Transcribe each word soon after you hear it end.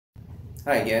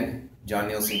Hi again, John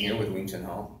Nielsen here with Wing Chun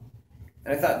Hall.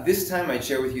 And I thought this time I'd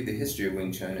share with you the history of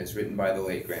Wing Chun as written by the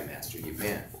late Grandmaster Yip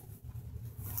Man.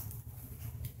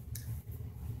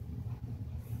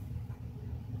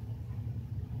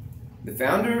 The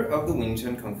founder of the Wing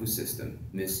Chun Kung Fu system,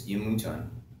 Miss Yim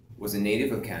Chun, was a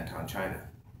native of Canton, China.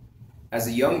 As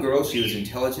a young girl, she was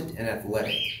intelligent and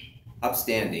athletic,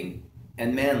 upstanding,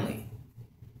 and manly.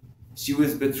 She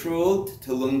was betrothed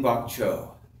to Lung Bok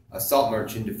Cho, a salt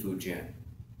merchant of Fujian.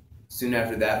 Soon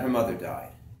after that, her mother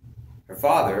died. Her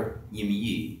father, Yim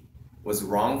Yi, was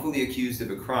wrongfully accused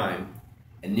of a crime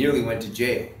and nearly went to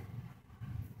jail.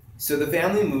 So the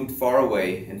family moved far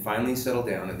away and finally settled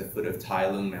down at the foot of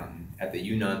Tai Lung Mountain at the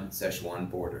Yunnan-Sichuan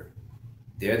border.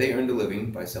 There they earned a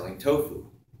living by selling tofu.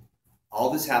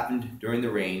 All this happened during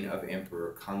the reign of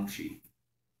Emperor Kangxi,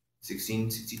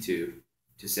 1662 to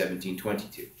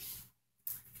 1722.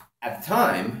 At the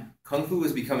time, Kung Fu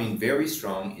was becoming very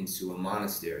strong in Sula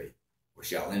Monastery, or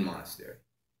Shaolin Monastery,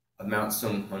 of Mount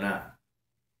Sung Honan.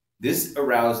 This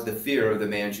aroused the fear of the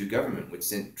Manchu government, which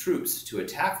sent troops to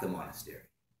attack the monastery.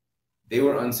 They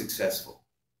were unsuccessful.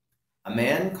 A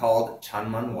man called Chan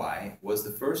Man Wai was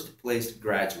the first-placed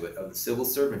graduate of the civil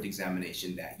servant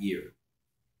examination that year.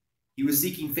 He was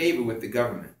seeking favor with the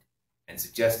government and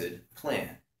suggested a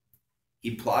plan.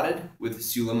 He plotted with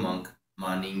Sula monk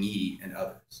Ma Ningyi and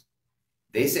others.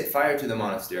 They set fire to the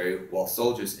monastery while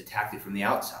soldiers attacked it from the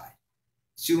outside.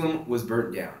 Sulam was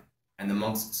burnt down, and the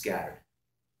monks scattered.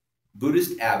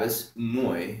 Buddhist abbess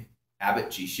Moy, abbot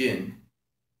Jishin,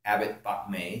 abbot Bak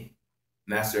Mei,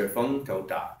 master Feng To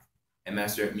Tak, and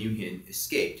master Mu Hin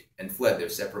escaped and fled their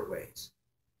separate ways.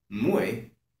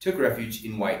 Moy took refuge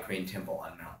in White Crane Temple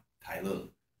on Mount Tai Lung,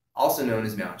 also known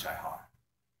as Mount Chai Har.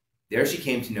 There she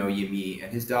came to know Yim Yi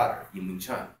and his daughter, Yim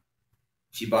Chun.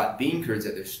 She bought bean curds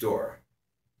at their store.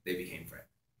 They became friends.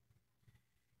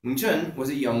 Wing Chun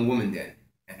was a young woman then,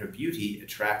 and her beauty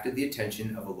attracted the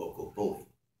attention of a local bully.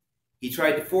 He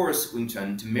tried to force Wing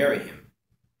Chun to marry him.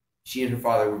 She and her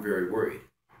father were very worried.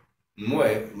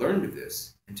 Moy learned of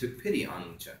this and took pity on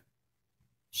Wing Chun.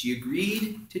 She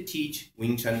agreed to teach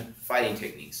Wing Chun fighting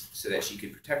techniques so that she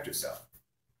could protect herself.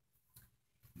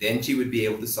 Then she would be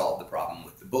able to solve the problem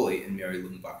with the bully and marry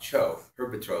Lung Bok Cho, her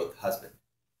betrothed husband.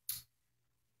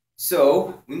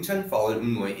 So, Wing Chun followed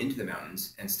Moy into the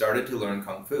mountains and started to learn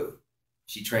Kung Fu.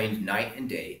 She trained night and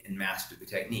day and mastered the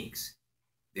techniques.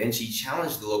 Then she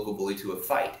challenged the local bully to a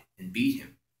fight and beat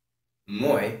him.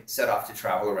 Moy set off to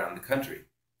travel around the country,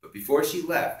 but before she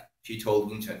left, she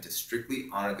told Wing Chun to strictly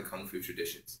honor the Kung Fu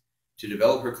traditions, to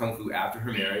develop her Kung Fu after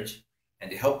her marriage, and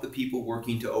to help the people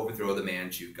working to overthrow the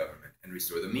Manchu government and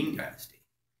restore the Ming dynasty.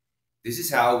 This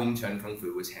is how Wing Chun Kung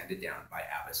Fu was handed down by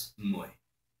Abbess Moy.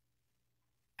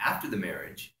 After the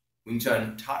marriage, Wing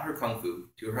Chun taught her Kung Fu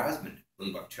to her husband,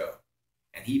 Lung Bok Cho,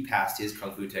 and he passed his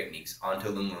Kung Fu techniques on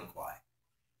to Lung Lung Kwai.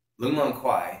 Lung Lung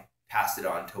Kwai passed it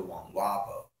on to Wang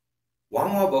Wabo. Wang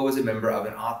Wabo was a member of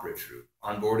an opera troupe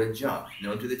on board a junk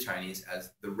known to the Chinese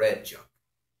as the Red Junk.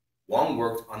 Wang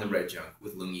worked on the Red Junk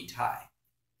with Lung Yi Tai.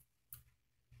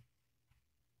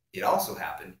 It also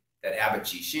happened that Abbot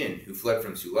Jishin, who fled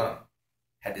from Sulam,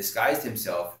 had disguised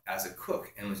himself as a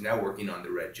cook and was now working on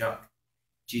the Red Junk.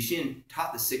 Jishin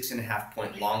taught the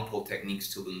 6.5-point long pull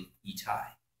techniques to Lung Yi Tai.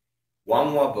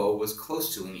 Wang Wabo was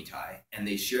close to Lung Yi Tai, and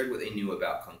they shared what they knew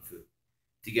about Kung Fu.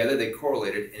 Together they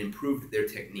correlated and improved their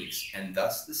techniques, and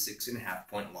thus the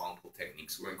 6.5-point long pull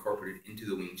techniques were incorporated into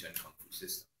the Wing Chun Kung Fu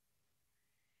system.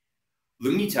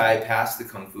 Lung Yi Tai passed the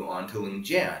Kung Fu on to Lung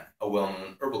Jian, a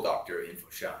well-known herbal doctor in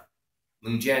Foshan.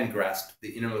 Lung Jian grasped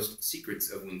the innermost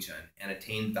secrets of Wing Chun and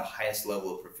attained the highest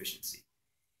level of proficiency.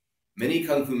 Many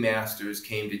Kung Fu masters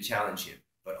came to challenge him,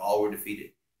 but all were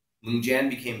defeated. Lung Jian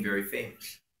became very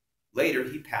famous. Later,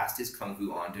 he passed his Kung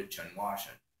Fu on to Chun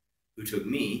Washan, who took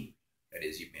me, that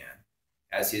is Yip Man,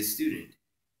 as his student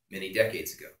many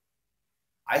decades ago.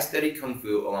 I studied Kung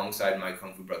Fu alongside my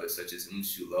Kung Fu brothers such as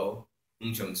Shu Lo,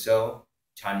 Chung So,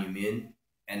 Chan Yu Min,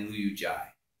 and Lu Yu Jai.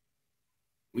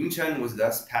 Wing Chun was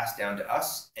thus passed down to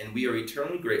us, and we are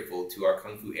eternally grateful to our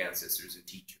Kung Fu ancestors and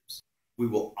teachers. We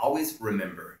will always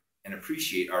remember and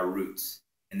appreciate our roots,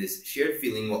 and this shared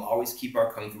feeling will always keep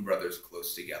our Kung Fu brothers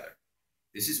close together.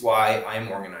 This is why I am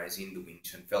organizing the Wing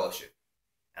Chun Fellowship,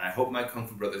 and I hope my Kung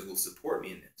Fu brothers will support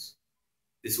me in this.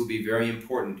 This will be very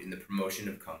important in the promotion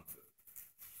of Kung Fu.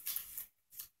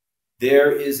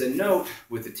 There is a note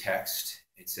with the text.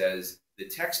 It says, the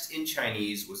text in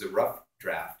Chinese was a rough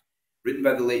draft written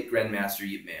by the late Grandmaster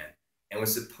Yip Man and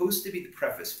was supposed to be the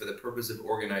preface for the purpose of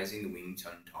organizing the Wing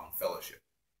Chun Tong Fellowship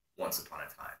once upon a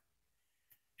time.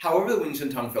 However, the Wing Chun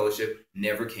Tong Fellowship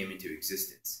never came into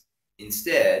existence.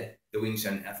 Instead, The Wing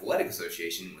Chun Athletic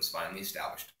Association was finally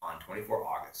established on 24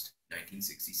 August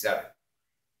 1967.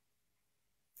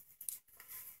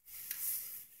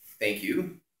 Thank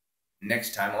you.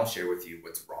 Next time I'll share with you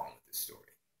what's wrong with this story.